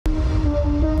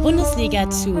Bundesliga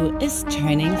 2 is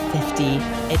turning 50.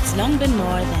 It's long been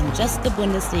more than just the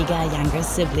Bundesliga younger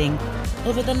sibling.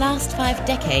 Over the last 5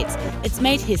 decades, it's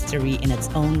made history in its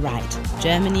own right.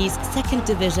 Germany's second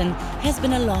division has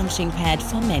been a launching pad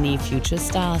for many future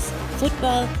stars.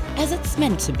 Football as it's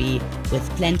meant to be, with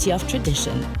plenty of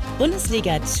tradition.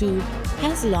 Bundesliga 2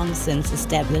 has long since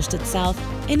established itself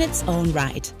in its own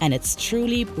right, and it's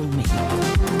truly booming.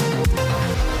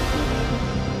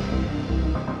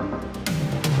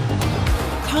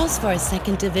 Calls for a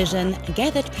second division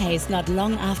gathered pace not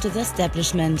long after the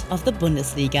establishment of the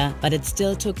Bundesliga, but it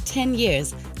still took 10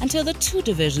 years until the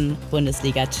two-division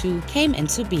Bundesliga 2 came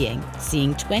into being,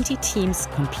 seeing 20 teams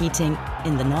competing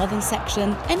in the northern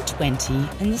section and 20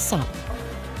 in the south.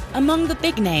 Among the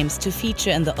big names to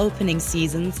feature in the opening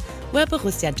seasons were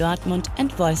Borussia Dortmund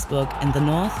and Wolfsburg in the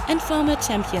north and former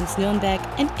champions Nürnberg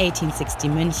and 1860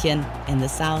 München in the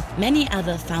south. Many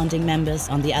other founding members,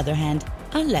 on the other hand,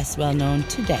 are less well known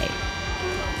today.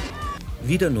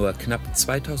 Wieder nur knapp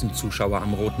 2000 Zuschauer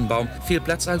am Roten Baum, viel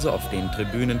Platz also auf den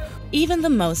Tribünen. Even the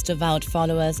most devout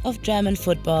followers of German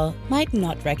football might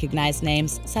not recognize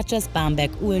names such as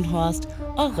Bamberg-Uhlenhorst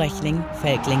or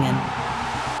Röchling-Velklingen.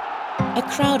 A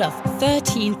crowd of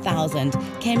 13,000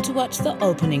 came to watch the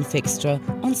opening fixture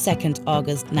on 2nd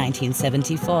August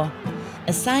 1974.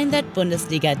 A sign that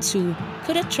Bundesliga 2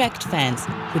 could attract fans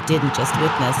who didn't just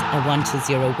witness a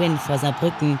 1-0 win for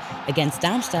Saarbrücken against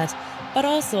Darmstadt, but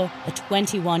also a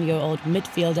 21-year-old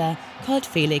midfielder called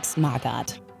Felix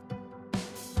Magath.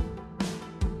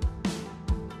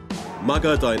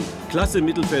 Magath, ein klasse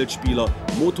Mittelfeldspieler,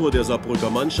 Motor der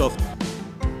Saarbrücker Mannschaft.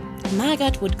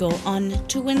 Magath would go on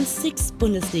to win 6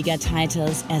 Bundesliga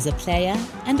titles as a player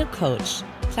and a coach,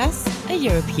 plus a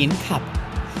European Cup.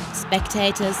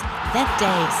 Spectators that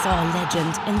day saw a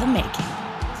legend in the making.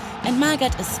 And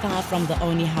Magath is far from the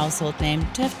only household name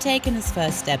to have taken his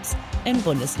first steps in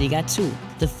Bundesliga 2.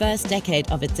 The first decade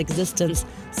of its existence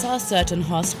saw a certain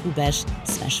Horst Hrubesch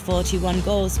smash 41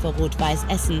 goals for Rot-Weiß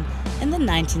Essen in the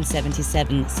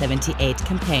 1977-78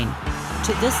 campaign.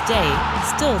 To this day,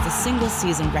 still the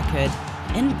single-season record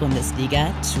in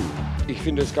Bundesliga 2. Ich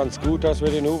finde es ganz gut, dass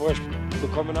wir den Hrubesch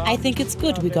bekommen haben. I think it's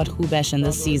good we got Hrubesch in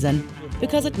this season,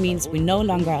 because it means we no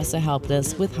longer are so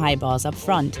helpless with high balls up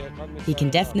front. He can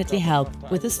definitely help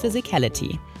with his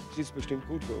physicality.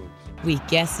 We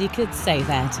guess you could say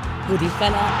that. Rudi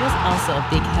Völler was also a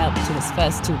big help to his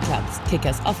first 2 clubs,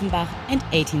 Kickers Offenbach and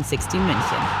 1860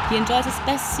 München. He enjoyed his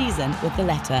best season with the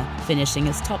latter, finishing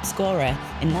as top scorer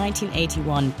in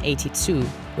 1981-82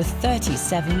 with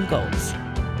 37 goals.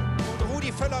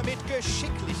 Rudi Völler mit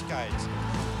Geschicklichkeit.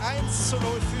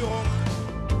 1:0 Führung.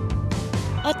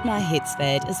 Ottmar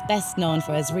Hitzfeld is best known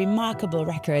for his remarkable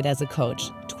record as a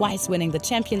coach, twice winning the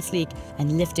Champions League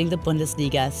and lifting the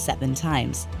Bundesliga 7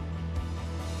 times.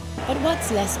 But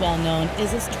what's less well known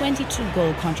is his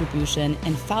 22-goal contribution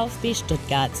in VfB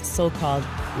Stuttgart's so-called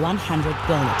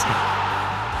 100-goal attack.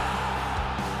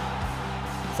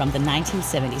 From the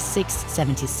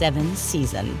 1976-77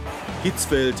 season.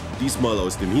 Hitzfeld, diesmal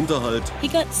aus dem Hinterhalt. He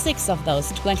got 6 of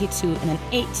those 22 in an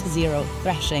 8-0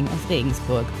 thrashing of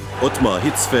Regensburg. Ottmar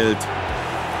Hitzfeld,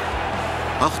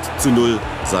 8:0,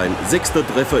 sein 6.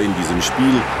 Treffer in diesem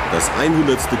Spiel, das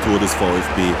 100. Tor des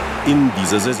VfB in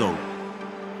dieser Saison.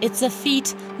 It's a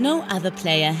feat no other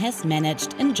player has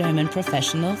managed in German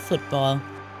professional football.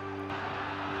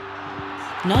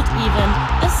 Not even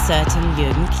a certain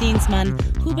Jürgen Klinsmann,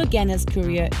 who began his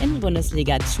career in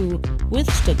Bundesliga 2 with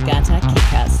Stuttgarter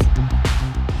Kickers.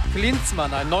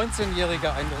 Klinsmann, ein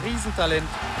 19-Jähriger, ein Riesentalent.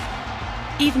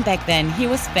 Even back then, he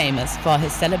was famous for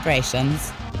his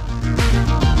celebrations.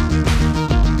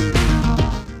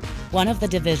 One of the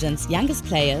division's youngest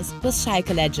players was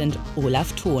Schalke legend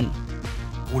Olaf Thon.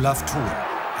 Olaf Thon,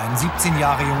 ein 17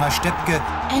 Jahre junger Steppke.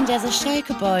 And as a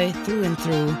Schalke boy through and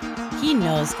through, he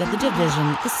knows that the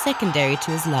division is secondary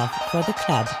to his love for the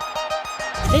club.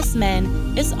 This man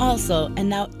is also a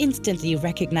now instantly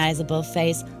recognizable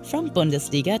face from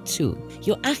Bundesliga 2.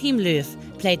 Joachim Löw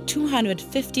played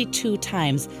 252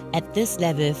 times at this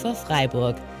level for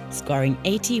Freiburg, scoring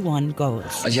 81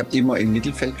 goals. Ich habe immer im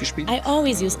Mittelfeld gespielt. I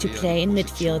always used to play in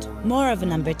midfield, more of a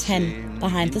number 10,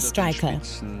 behind the striker.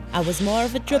 I was more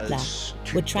of a dribbler,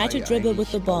 would try to dribble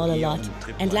with the ball a lot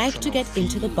and like to get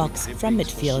into the box from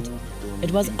midfield.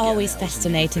 It was always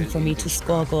fascinating for me to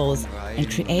score goals and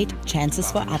create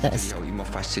chances for others. Immer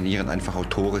faszinierend, einfach auch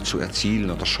Tore zu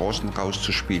erzielen oder Chancen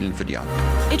rauszuspielen für die anderen.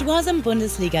 It was in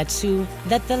Bundesliga 2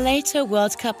 that the later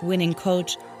World Cup winning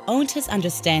coach owned his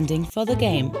understanding for the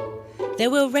game. There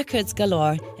were records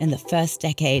galore in the first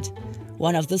decade.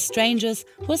 One of the strangest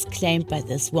was claimed by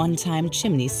this one-time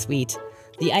chimney sweep.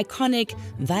 The iconic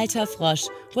Walter Frosch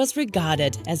was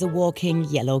regarded as a walking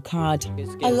yellow card.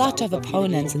 A lot of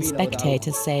opponents and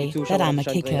spectators say that I'm a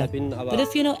kicker, but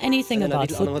if you know anything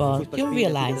about football, you'll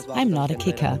realize I'm not a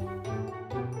kicker.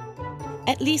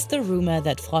 At least the rumor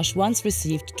that Frosch once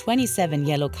received 27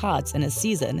 yellow cards in a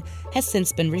season has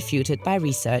since been refuted by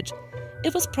research.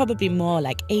 It was probably more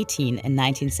like 18 in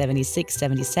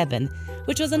 1976-77,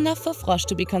 which was enough for Frosch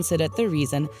to be considered the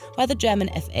reason why the German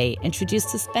FA introduced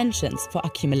suspensions for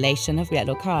accumulation of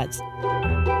yellow cards.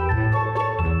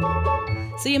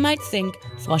 So you might think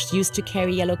Frosch used to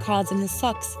carry yellow cards in his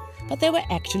socks, but they were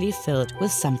actually filled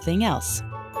with something else.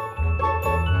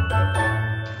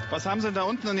 Was haben Sie da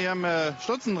unten in Ihrem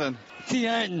Stutzen drin?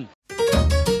 Zigaretten.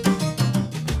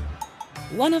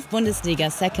 One of Bundesliga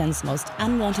Second's most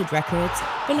unwanted records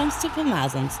belongs to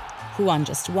Pirmasens, who won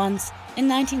just once in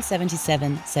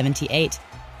 1977-78.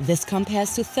 This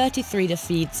compares to 33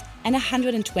 defeats and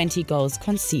 120 goals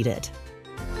conceded.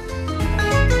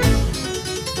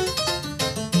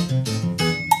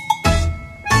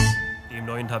 Im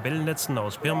neuen Tabellenletzten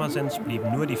aus Pirmasens blieben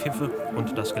nur die Pfiffe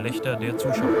und das Gelächter der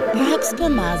Zuschauer. Perhaps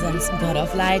Pirmasens got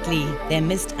off lightly. They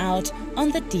missed out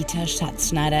on the Dieter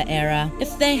Schatzschneider era.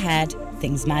 If they had,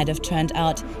 things might have turned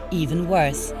out even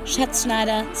worse.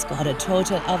 Schatzschneider scored a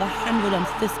total of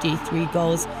 153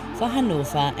 goals for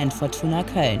Hannover and Fortuna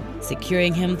Köln,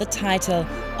 securing him the title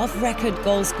of record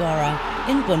goalscorer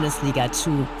in Bundesliga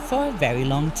 2 for a very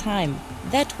long time.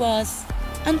 That was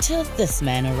until this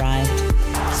man arrived.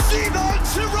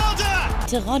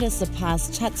 Terodde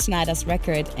surpassed Schatzschneider's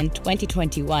record in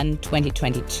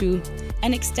 2021-2022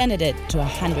 and extended it to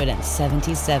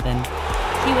 177.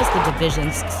 He was the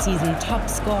division's season top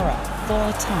scorer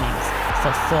 4 times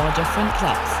for 4 different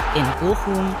clubs in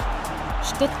Bochum,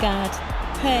 Stuttgart,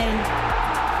 Köln,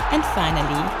 and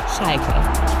finally Schalke.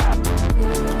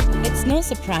 It's no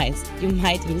surprise you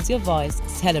might lose your voice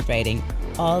celebrating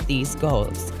all these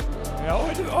goals. Ja,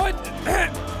 heute,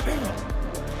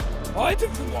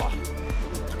 boah.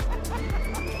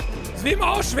 Es will mir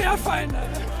auch schwerfallen.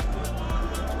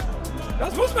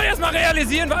 Das muss man erst mal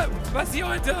realisieren, was hier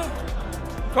heute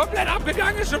komplett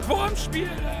abgegangen ist schon vor dem Spiel.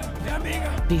 Ja, mega.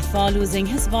 Before losing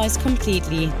his voice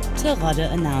completely, Terodde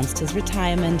announced his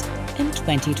retirement in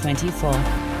 2024.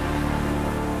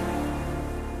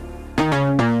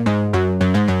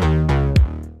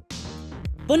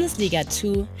 Bundesliga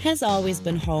 2 has always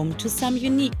been home to some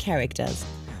unique characters.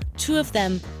 2 of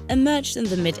them emerged in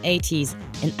the mid-80s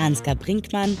in Ansgar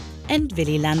Brinkmann and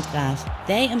Willy Landgraf.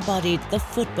 They embodied the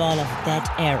football of that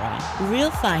era. Real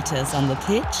fighters on the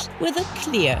pitch with a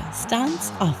clear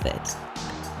stance off it.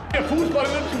 Fußball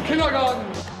ist im Kindergarten.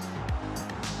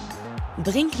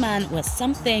 Brinkmann was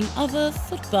something of a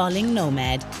footballing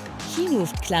nomad. He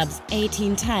moved clubs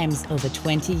 18 times over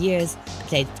 20 years,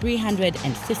 played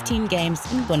 315 games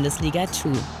in Bundesliga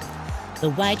 2.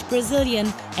 The White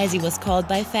Brazilian, as he was called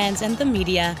by fans and the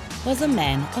media, was a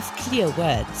man of clear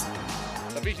words.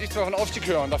 Da will ich nichts mehr von Aufstieg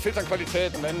hören, da fehlt an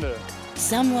Qualität am Ende.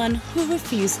 Someone who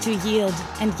refused to yield,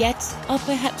 and yet, or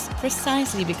perhaps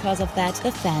precisely because of that,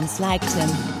 the fans liked him.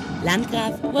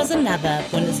 Landgraf was another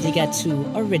Bundesliga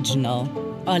 2 original,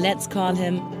 or let's call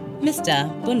him Mr.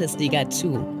 Bundesliga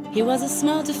 2. He was a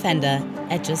small defender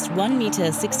at just 1.66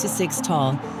 meters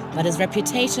tall, but his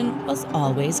reputation was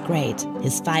always great.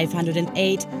 His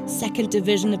 508 second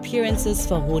division appearances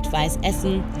for Rot-Weiß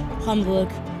Essen,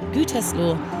 Homburg,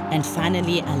 Gütersloh and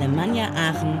finally Alemannia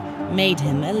Aachen made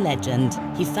him a legend.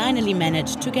 He finally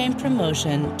managed to gain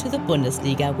promotion to the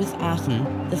Bundesliga with Aachen.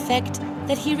 The fact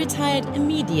that he retired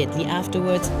immediately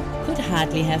afterwards could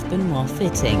hardly have been more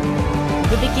fitting.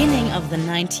 The beginning of the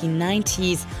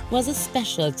 1990s was a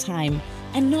special time,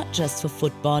 and not just for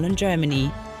football in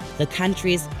Germany. The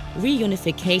country's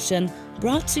reunification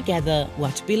brought together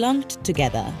what belonged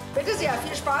together. Bitte sehr,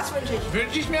 viel Spaß wünsche ich.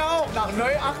 Wünsche ich mir auch, nach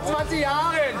neu 28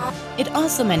 Jahren. It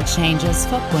also meant changes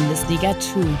for Bundesliga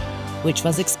 2, which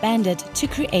was expanded to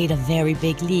create a very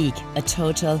big league. A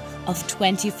total of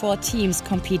 24 teams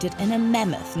competed in a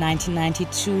mammoth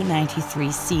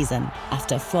 1992-93 season.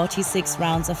 After 46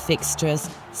 rounds of fixtures,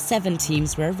 7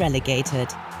 teams were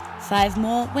relegated. 5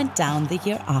 more went down the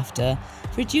year after,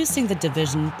 reducing the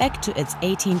division back to its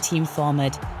 18-team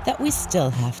format that we still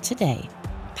have today.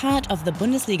 Part of the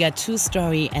Bundesliga 2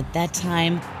 story at that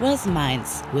time was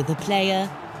Mainz, with a player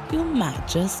you might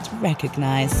just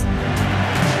recognize.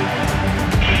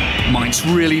 Mainz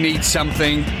really needs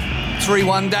something.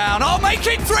 3-1 down. Oh, make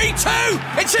it 3-2!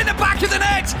 It's in the back of the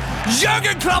net!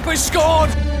 Jürgen Klopp has scored!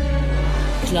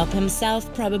 Klopp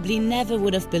himself probably never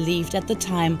would have believed at the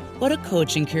time what a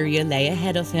coaching career lay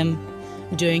ahead of him.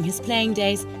 During his playing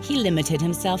days, he limited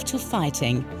himself to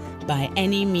fighting. by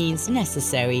any means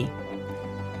necessary.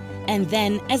 And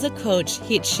then, as a coach,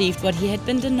 he achieved what he had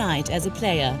been denied as a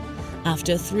player.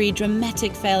 After 3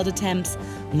 dramatic failed attempts,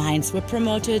 Mainz were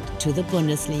promoted to the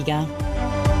Bundesliga.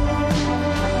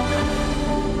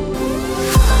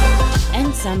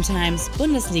 And sometimes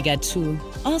Bundesliga 2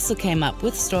 also came up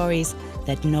with stories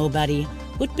that nobody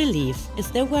would believe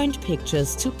if there weren't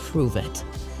pictures to prove it.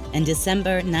 In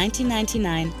December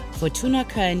 1999, Fortuna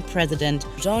Köln president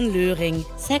John Löring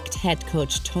sacked head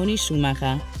coach Toni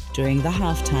Schumacher during the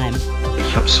halftime.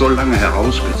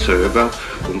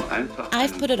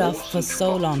 I've put it off for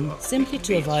so long, simply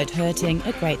to avoid hurting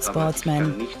a great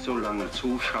sportsman.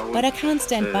 But I can't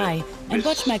stand by and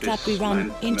watch my club be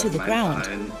run into the ground.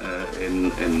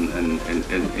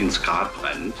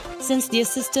 Since the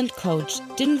assistant coach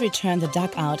didn't return the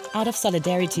dugout out of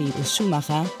solidarity with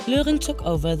Schumacher, Löring took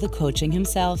over the coaching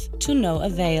himself, to no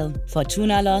avail.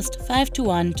 Fortuna lost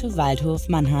 5-1 to Waldhof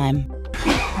Mannheim.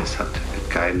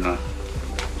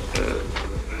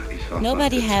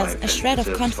 Nobody has a shred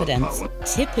of confidence.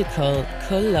 Typical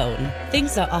Cologne.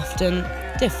 Things are often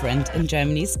different in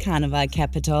Germany's carnival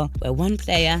capital, where one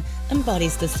player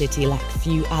embodies the city like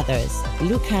few others.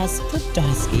 Lukas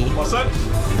Podolski.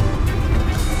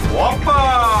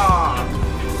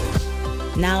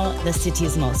 Now the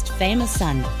city's most famous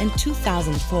son, in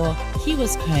 2004 he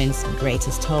was Köln's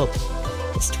greatest hope.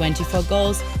 His 24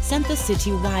 goals sent the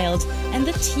city wild and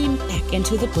the team back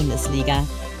into the Bundesliga.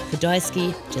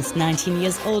 Podolski, just 19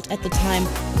 years old at the time,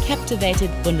 captivated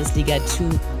Bundesliga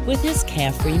 2 with his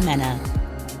carefree manner.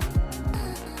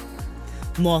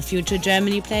 More future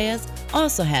Germany players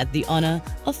also had the honor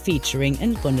of featuring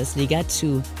in Bundesliga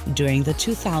 2 during the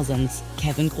 2000s.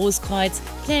 Kevin Großkreuz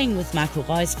playing with Marco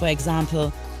Reus, for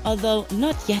example, although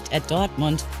not yet at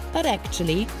Dortmund, but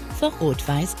actually for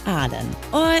Rot-Weiß Aalen.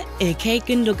 Or Ilkay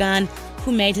Gündogan,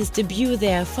 who made his debut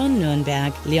there for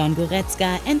Nürnberg. Leon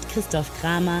Goretzka and Christoph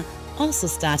Kramer also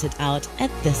started out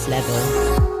at this level.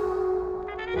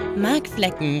 Marc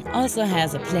Flecken also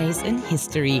has a place in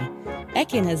history.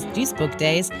 Back in his Duisburg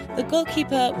days, the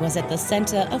goalkeeper was at the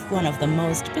center of one of the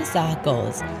most bizarre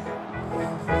goals.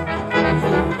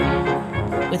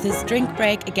 With his drink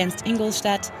break against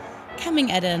Ingolstadt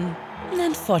coming at an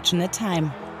unfortunate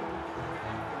time.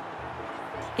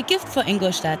 A gift for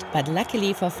Ingolstadt, but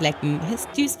luckily for Flecken, his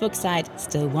Duisburg side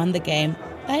still won the game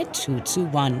by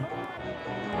 2-1.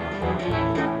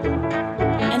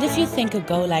 And if you think a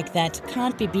goal like that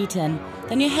can't be beaten,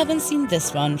 then you haven't seen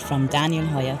this one from Daniel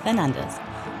Heuer Fernandes.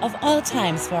 Of all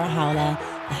times for a howler,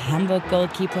 the Hamburg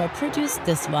goalkeeper produced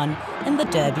this one in the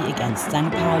derby against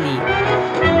St. Pauli.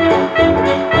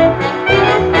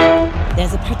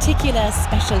 There's a particular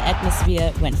special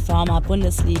atmosphere when former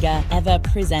Bundesliga ever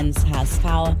presents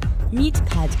HSV, meet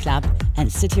Cult Club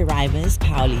and city rivals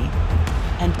Pauli.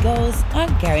 And goals are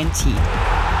guaranteed.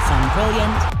 Some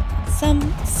brilliant, some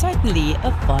certainly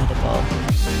avoidable.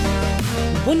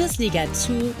 Bundesliga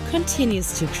 2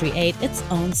 continues to create its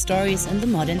own stories in the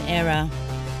modern era.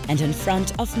 And in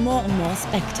front of more and more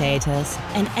spectators,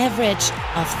 an average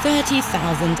of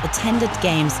 30,000 attended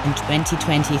games in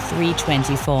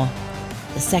 2023-24.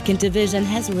 The second division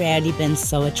has rarely been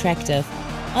so attractive,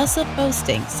 also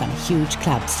boasting some huge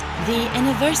clubs. The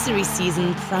anniversary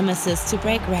season promises to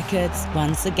break records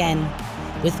once again.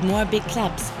 With more big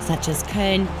clubs, such as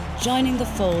Köln, joining the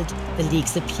fold, the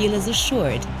league's appeal is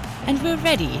assured, and we're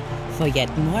ready for yet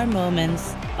more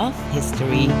moments of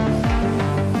history.